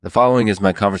The following is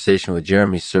my conversation with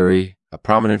Jeremi Suri, a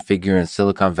prominent figure in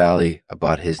Silicon Valley,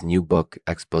 about his new book,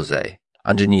 Expose,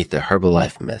 Underneath the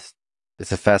Herbalifemyths.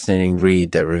 It's a fascinating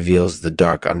read that reveals the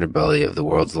dark underbelly of the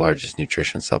world's largest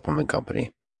nutrition supplement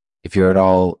company. If you're at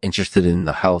all interested in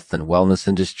the health and wellness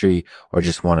industry or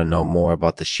just want to know more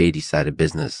about the shady side of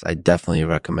business, I definitely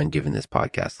recommend giving this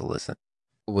podcast a listen.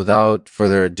 Without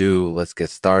further ado, let's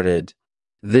get started.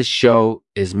 This show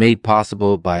is made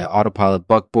possible by Autopilot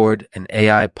Buckboard, an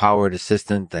AI-powered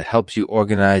assistant that helps you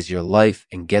organize your life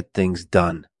and get things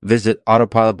done. Visit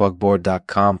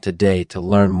autopilotbuckboard.com today to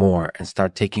learn more and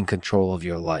start taking control of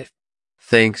your life.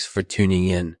 Thanks for tuning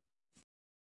in.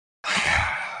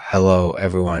 Hello,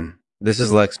 everyone. This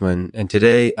is Lexman, and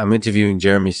today I'm interviewing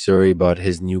Jeremi Suri about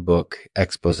his new book,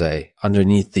 Expose,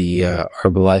 Underneath the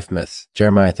Herbalifemyths.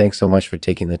 Jeremiah, thanks so much for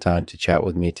taking the time to chat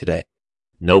with me today.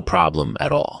 No problem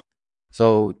at all.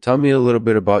 So tell me a little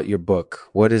bit about your book.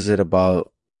 What is it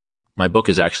about? My book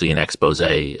is actually an expose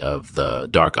of the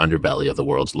dark underbelly of the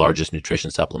world's largest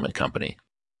nutrition supplement company.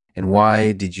 And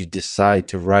why did you decide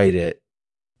to write it?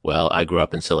 Well, I grew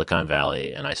up in Silicon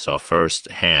Valley, and I saw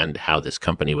firsthand how this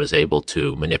company was able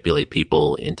to manipulate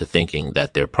people into thinking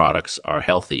that their products are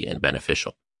healthy and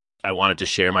beneficial. I wanted to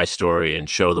share my story and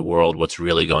show the world what's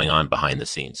really going on behind the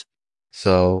scenes.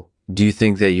 So do you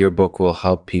think that your book will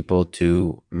help people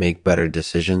to make better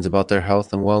decisions about their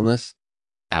health and wellness?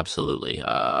 Absolutely.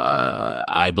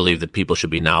 I believe that people should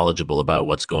be knowledgeable about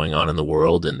what's going on in the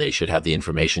world, and they should have the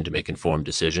information to make informed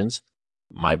decisions.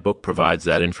 My book provides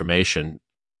that information.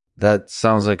 That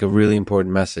sounds like a really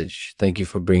important message. Thank you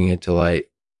for bringing it to light.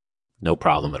 No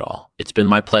problem at all. It's been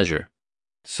my pleasure.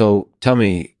 So tell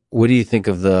me, what do you think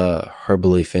of the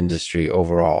Herbalife industry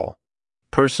overall?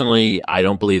 Personally, I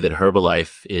don't believe that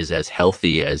Herbalife is as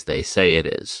healthy as they say it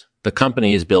is. The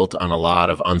company is built on a lot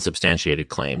of unsubstantiated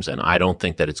claims, and I don't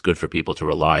think that it's good for people to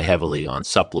rely heavily on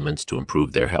supplements to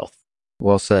improve their health.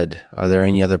 Well said. Are there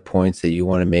any other points that you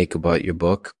want to make about your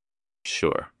book?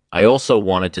 Sure. I also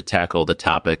wanted to tackle the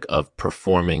topic of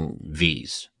performing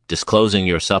Vs, disclosing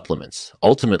your supplements.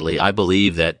 Ultimately, I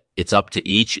believe that it's up to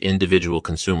each individual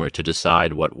consumer to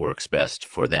decide what works best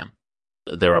for them.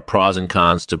 There are pros and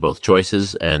cons to both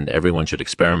choices, and everyone should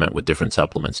experiment with different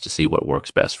supplements to see what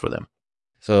works best for them.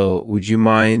 So would you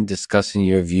mind discussing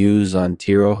your views on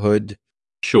tirohood?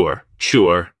 Sure.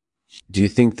 Do you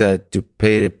think that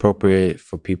DuPay is appropriate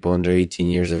for people under 18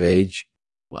 years of age?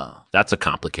 Well, that's a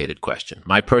complicated question.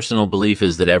 My personal belief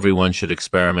is that everyone should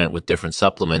experiment with different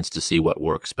supplements to see what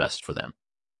works best for them.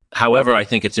 However, I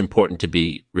think it's important to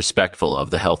be respectful of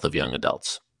the health of young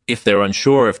adults. If they're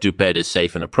unsure if DuPay is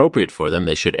safe and appropriate for them,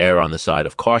 they should err on the side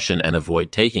of caution and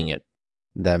avoid taking it.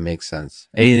 That makes sense.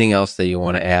 Anything else that you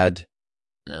want to add?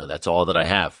 No, that's all that I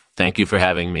have. Thank you for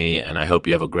having me, and I hope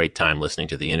you have a great time listening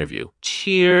to the interview.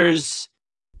 Cheers!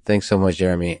 Thanks so much,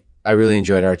 Jeremy. I really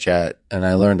enjoyed our chat, and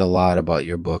I learned a lot about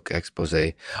your book,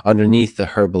 Expose, Underneath the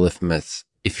Herbalifemyths.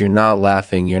 If you're not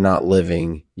laughing, you're not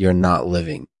living, you're not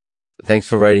living. Thanks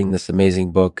for writing this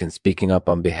amazing book and speaking up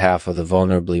on behalf of the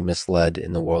vulnerably misled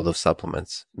in the world of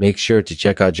supplements. Make sure to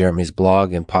check out Jeremy's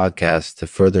blog and podcast to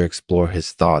further explore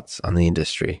his thoughts on the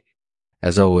industry.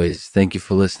 As always, thank you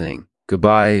for listening.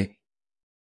 Goodbye.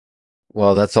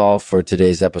 Well, that's all for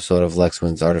today's episode of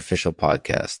Lexman's Artificial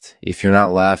Podcast. If you're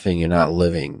not laughing, you're not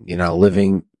living. You're not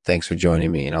living. Thanks for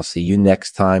joining me, and I'll see you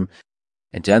next time.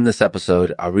 And to end this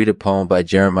episode, I'll read a poem by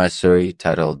Jeremi Suri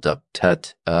titled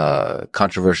Duptet,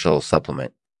 Controversial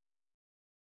Supplement.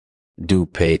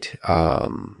 DuPay,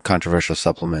 controversial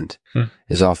supplement,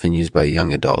 is often used by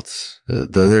young adults.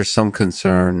 Though there's some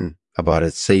concern about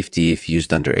its safety if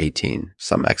used under 18.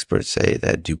 Some experts say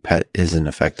that DuPay is an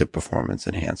effective performance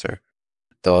enhancer,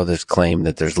 though others claim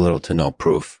that there's little to no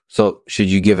proof. So should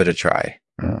you give it a try?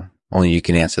 Only you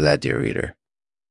can answer that, dear reader.